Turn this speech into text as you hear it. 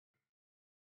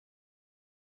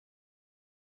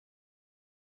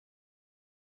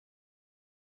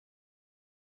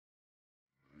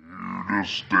to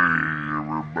stay,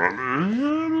 everybody.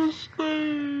 Here to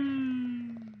stay.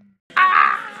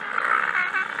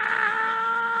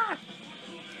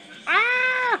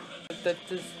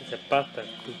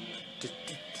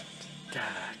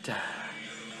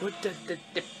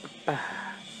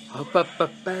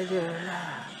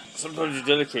 Sometimes you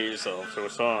dedicate yourself to a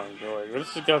song. You're like,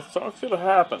 this is gonna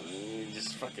happen. And you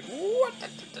just fucking what?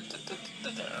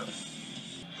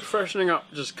 Freshening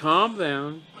up. Just calm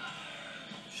down.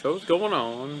 Show's going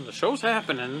on. The show's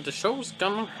happening. The show's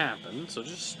gonna happen. So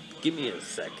just give me a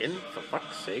second, for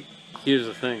fuck's sake. Here's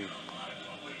the thing.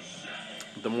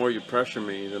 The more you pressure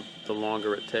me, the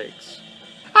longer it takes.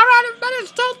 Alright, everybody,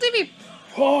 it's Total TV.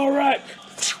 Alright.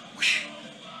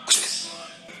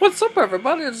 What's up,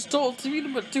 everybody? It's Total TV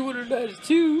number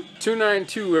 292.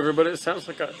 292, everybody. It sounds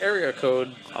like an area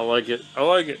code. I like it. I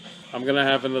like it. I'm gonna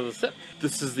have another sip.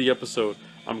 This is the episode.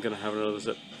 I'm gonna have another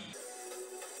sip.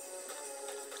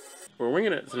 We're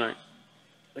winging it tonight.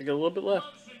 I got a little bit left.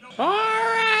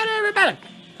 Alright, everybody.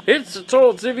 It's the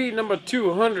Total TV number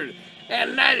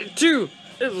 292.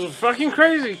 This is fucking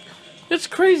crazy. It's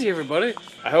crazy, everybody.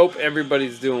 I hope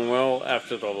everybody's doing well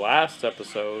after the last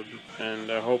episode.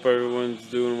 And I hope everyone's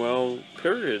doing well,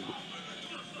 period.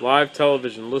 Live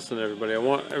television. Listen, everybody. I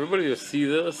want everybody to see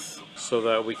this so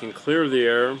that we can clear the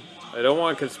air. I don't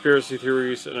want conspiracy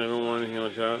theories and I don't want anything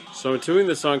like that. So I'm doing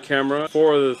this on camera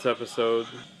for this episode.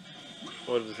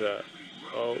 What is that?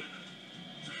 Oh.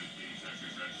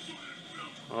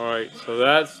 Alright, so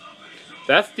that's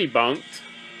debunked.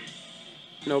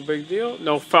 No big deal.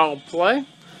 No foul play.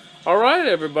 Alright,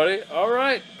 everybody.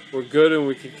 Alright. We're good and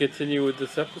we can continue with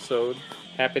this episode.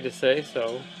 Happy to say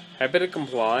so. Happy to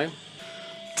comply.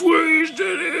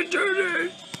 Twisted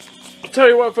Internet! I'll tell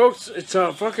you what, folks. It's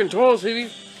fucking Total TV.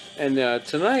 And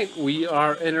tonight we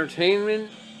are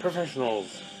entertainment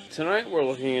professionals. Tonight we're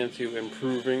looking into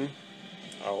improving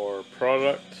our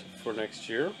product for next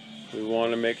year. We want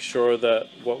to make sure that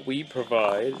what we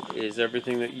provide is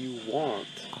everything that you want.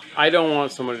 I don't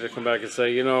want somebody to come back and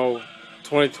say, you know,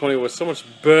 2020 was so much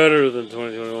better than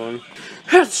 2021.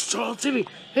 It's Total TV.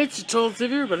 It's Total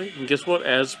TV, everybody. And guess what?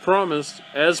 As promised.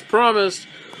 I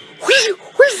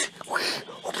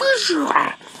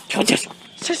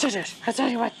tell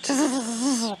you what.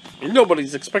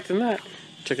 Nobody's expecting that.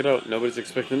 Check it out. Nobody's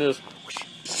expecting this.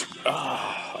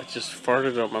 I just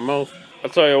farted out my mouth. I'll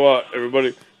tell you what,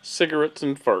 everybody. Cigarettes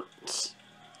and farts.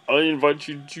 I invite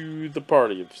you to the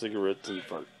party of cigarettes and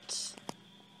farts.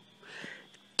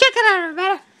 Check it out,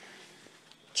 everybody.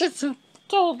 It's a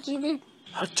Total TV.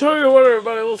 I'll tell you what,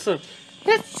 everybody, listen.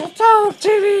 It's a Total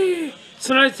TV.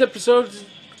 Tonight's episode,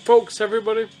 folks,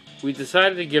 everybody, we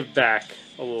decided to give back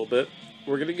a little bit.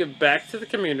 We're going to give back to the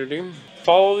community.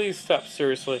 Follow these steps,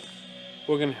 seriously.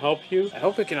 We're going to help you. I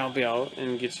hope we can help you out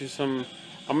and get you some...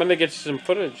 I'm going to get you some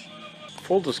footage.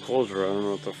 Full disclosure, I don't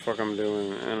know what the fuck I'm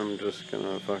doing, and I'm just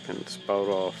gonna fucking spout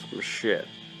off some shit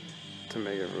to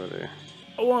make it ready.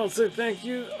 I want to say thank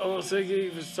you. I want to say thank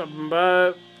you for stopping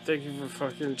by. Thank you for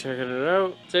fucking checking it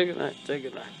out. Take a night, take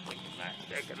a night, take a night,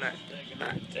 take a night, take a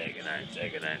night, take a night,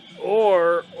 take a night.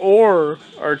 Or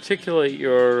articulate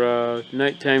your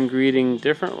nighttime greeting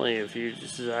differently if you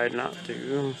decide not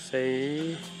to.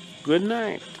 Say good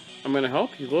night. I'm gonna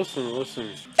help you.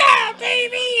 Listen.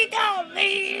 Baby, don't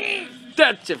leave.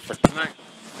 That's it for tonight.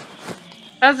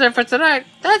 That's it for tonight,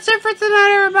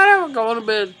 everybody. We're going to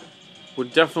bed. We're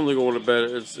definitely going to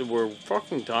bed. We're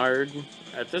fucking tired.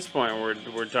 At this point,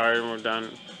 we're tired and we're done.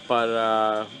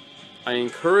 But I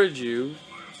encourage you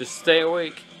to stay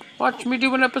awake. Watch me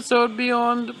do an episode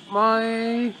beyond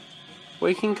my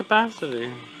waking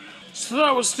capacity. So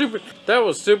that was stupid. That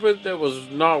was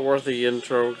not worth the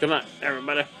intro. Good night,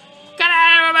 everybody. Good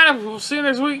night, everybody. We'll see you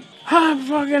next week. I'm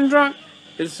fucking drunk.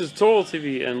 This is Total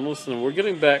TV, and listen, we're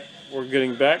getting back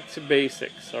to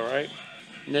basics, alright?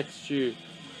 Next year.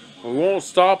 It won't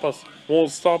stop us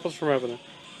from having it.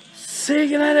 Say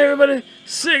goodnight, everybody.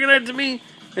 Say goodnight to me,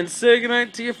 and say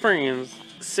goodnight to your friends.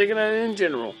 Say goodnight in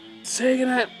general. Say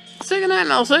goodnight,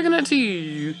 and I'll say goodnight to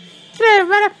you. Good night,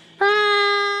 everybody.